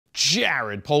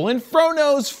Jared Polin,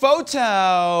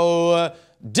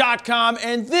 FroKnowsPhoto.com,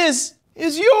 and this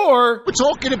is your... We're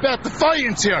talking about the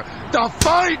fightings here. The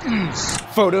fightings!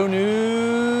 Photo News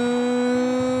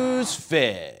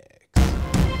Fix.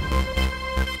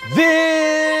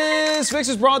 This fix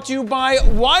is brought to you by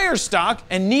Wirestock,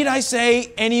 and need I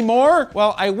say any more?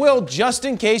 Well, I will, just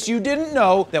in case you didn't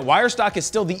know that Wirestock is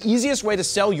still the easiest way to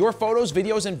sell your photos,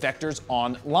 videos, and vectors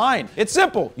online. It's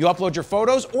simple. You upload your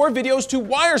photos or videos to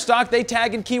Wirestock, they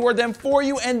tag and keyword them for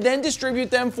you, and then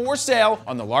distribute them for sale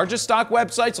on the largest stock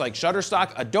websites like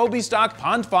Shutterstock, Adobe Stock,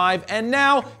 Pond5, and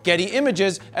now Getty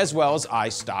Images, as well as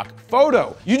iStock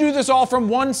Photo. You do this all from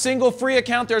one single free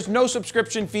account. There's no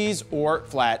subscription fees or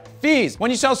flat fees. When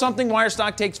you sell something,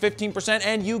 Wirestock takes 15%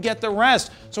 and you get the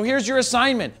rest. So here's your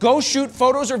assignment. Go shoot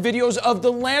photos or videos of the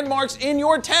landmarks in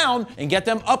your town and get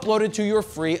them uploaded to your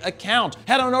free account.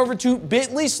 Head on over to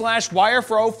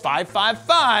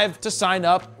bit.ly/wirefro555 to sign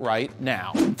up right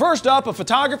now. First up, a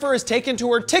photographer is taken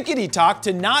to her tickety-tock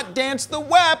to not dance the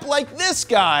WAP like this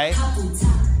guy,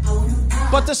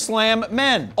 but to slam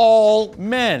men. All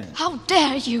men. How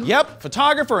dare you? Yep,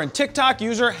 photographer and TikTok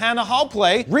user Hannah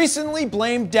Hallplay recently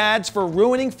blamed dads for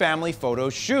ruining family photo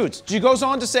shoots. She goes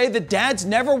on to say that dads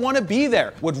never want to be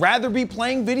there, would rather be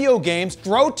playing video games,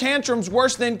 throw tantrums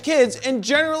worse than kids, and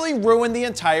generally ruin the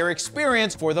entire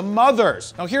experience for the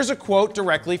mothers. Now here's a quote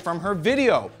directly from her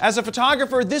video. As a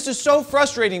photographer, this is so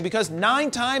frustrating because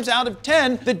 9 times out of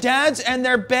 10, the dads and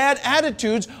their bad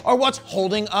attitudes are what's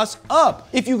holding us up.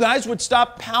 If you guys would stop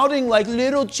pouting like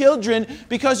little children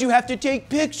because you have to take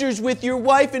pictures with your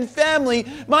wife and family,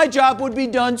 my job would be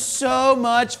done so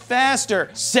much faster.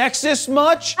 Sexist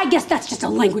much? I guess that's just a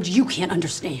language you can't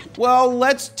understand. Well,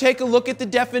 let's take a look at the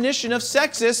definition of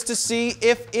sexist to see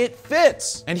if it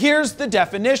fits. And here's the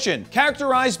definition.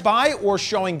 Characterized by or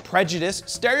showing prejudice,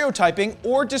 stereotyping,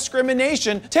 or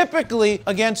discrimination, typically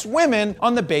against women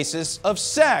on the basis of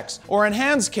sex, or in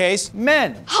Han's case,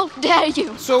 men. How dare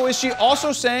you? So is she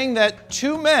also saying that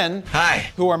 2 men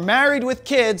who are married with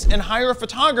kids and hire a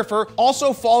photographer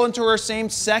also fall into her same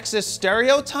sexist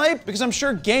stereotype? Because I'm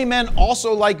sure gay men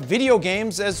also like video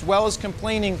games as well as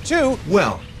complaining too.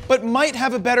 Well, but might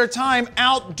have a better time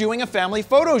out doing a family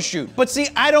photo shoot. But see,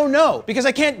 I don't know, because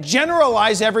I can't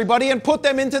generalize everybody and put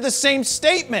them into the same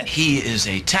statement. He is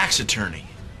a tax attorney.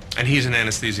 And he's an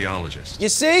anesthesiologist. You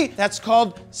see, that's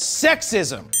called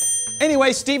sexism.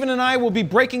 Anyway, Steven and I will be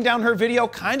breaking down her video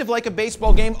kind of like a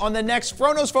baseball game on the next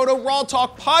FroKnowsPhoto Raw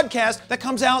Talk podcast that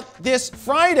comes out this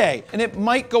Friday. And it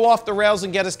might go off the rails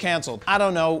and get us canceled. I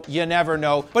don't know, you never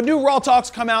know. But new Raw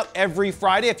Talks come out every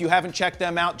Friday. If you haven't checked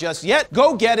them out just yet,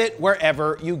 go get it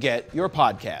wherever you get your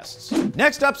podcasts.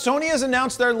 Next up, Sony has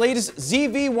announced their latest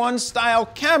ZV-1 style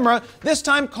camera, this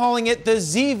time calling it the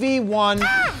ZV-1.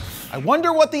 I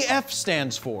wonder what the F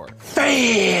stands for.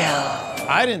 Fail!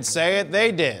 I didn't say it,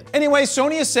 they did. Anyway,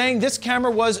 Sony is saying this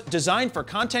camera was designed for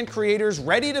content creators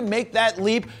ready to make that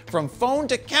leap from phone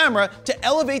to camera to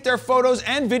elevate their photos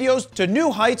and videos to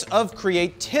new heights of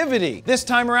creativity. This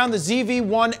time around, the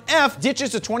ZV-1F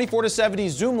ditches a 24-70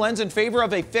 zoom lens in favor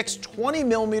of a fixed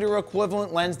 20mm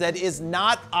equivalent lens that is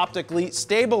not optically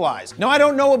stabilized. Now, I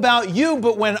don't know about you,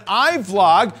 but when I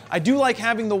vlog, I do like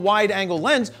having the wide-angle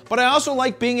lens, but I also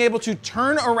like being able to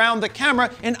turn around the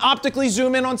camera and optically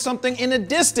zoom in on something in a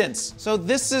distance. So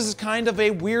this is kind of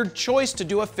a weird choice to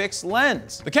do a fixed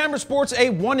lens. The camera sports a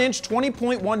 1-inch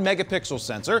 20.1 megapixel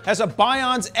sensor, has a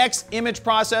Bionz X image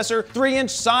processor,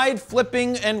 3-inch side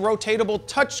flipping and rotatable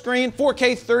touchscreen,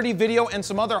 4K 30 video, and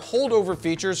some other holdover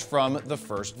features from the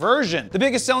first version. The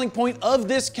biggest selling point of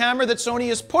this camera that Sony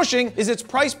is pushing is its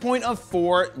price point of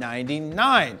 $499.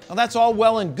 Now that's all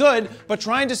well and good, but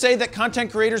trying to say that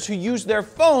content creators who use their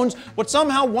phones would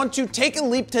somehow want to take a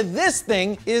leap to this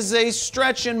thing is a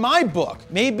stretch in my book.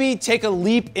 Maybe take a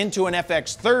leap into an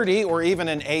FX30 or even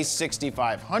an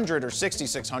A6500 or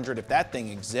 6600 if that thing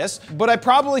exists, but I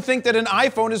probably think that an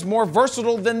iPhone is more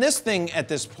versatile than this thing at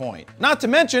this point. Not to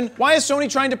mention, why is Sony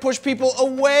trying to push people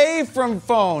away from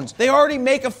phones? They already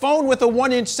make a phone with a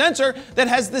 1-inch sensor that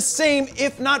has the same,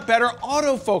 if not better,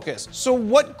 autofocus. So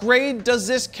what grade does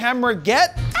this camera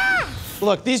get?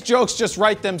 Look, these jokes just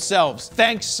write themselves.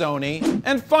 Thanks, Sony.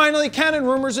 And finally, Canon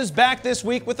Rumors is back this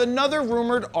week with another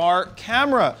rumored R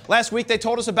camera. Last week, they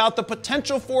told us about the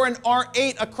potential for an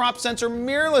R8, a crop sensor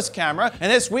mirrorless camera.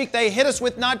 And this week, they hit us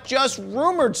with not just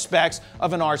rumored specs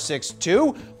of an R6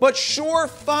 II, but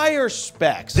surefire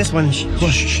specs. This one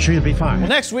should be fine. Well,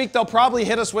 next week, they'll probably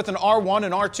hit us with an R1,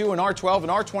 an R2, an R12, an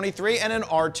R23, and an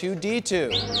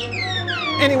R2D2.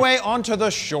 Anyway, on to the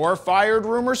sure-fired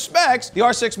rumor specs. The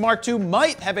R6 Mark II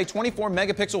might have a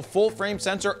 24-megapixel full-frame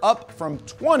sensor up from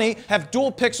 20, have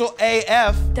dual-pixel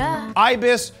AF,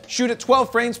 IBIS, shoot at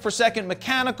 12 frames per second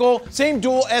mechanical, same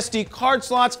dual SD card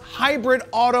slots, hybrid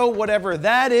auto, whatever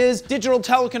that is, digital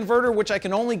teleconverter, which I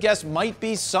can only guess might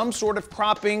be some sort of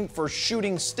cropping for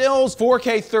shooting stills,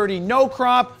 4K 30 no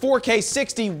crop, 4K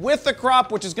 60 with the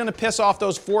crop, which is gonna piss off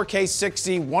those 4K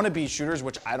 60 wannabe shooters,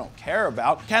 which I don't care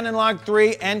about, Canon Log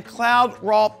 3, and cloud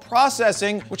raw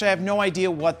processing, which I have no idea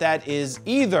what that is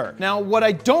either. Now, what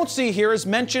I don't see here is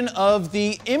mention of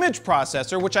the image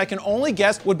processor, which I can only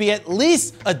guess would be at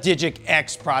least a Digic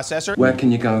X processor. Where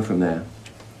can you go from there?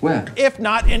 Where? If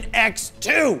not an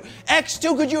X2.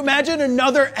 X2, could you imagine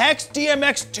another X,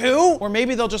 DMX2? Or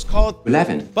maybe they'll just call it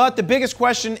 11. But the biggest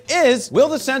question is, will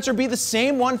the sensor be the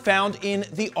same one found in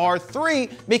the R3,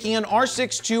 making an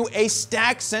R6 II a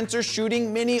stack sensor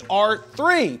shooting mini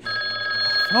R3?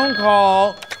 Phone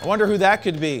call. I wonder who that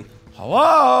could be.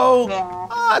 Hello?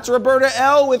 Ah, it's Roberta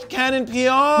L with Canon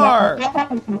PR.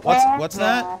 What's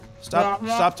that?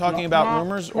 Stop talking about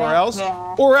rumors, or else?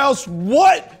 Or else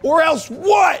what? Or else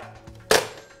what?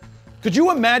 Could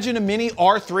you imagine a mini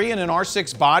R3 and an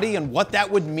R6 body and what that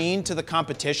would mean to the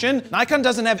competition? Nikon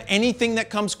doesn't have anything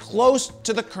that comes close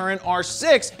to the current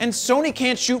R6, and Sony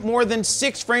can't shoot more than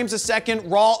 6 frames a second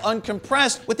raw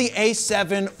uncompressed with the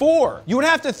A7 IV. You would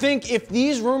have to think if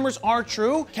these rumors are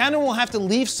true, Canon will have to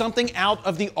leave something out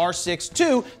of the R6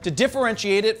 II to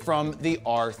differentiate it from the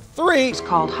R3. It's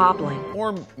called hobbling.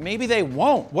 Or maybe they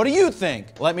won't. What do you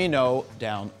think? Let me know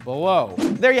down below.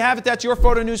 There you have it. That's your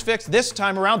photo news fix this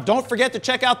time around. Don't forget to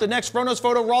check out the next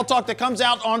FroKnowsPhoto Raw Talk that comes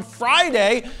out on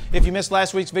Friday. If you missed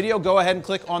last week's video, go ahead and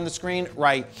click on the screen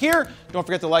right here. Don't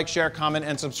forget to like, share, comment,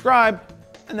 and subscribe.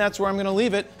 And that's where I'm gonna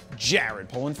leave it. Jared,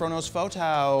 Polin,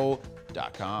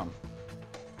 FroKnowsPhoto.com.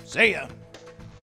 See ya.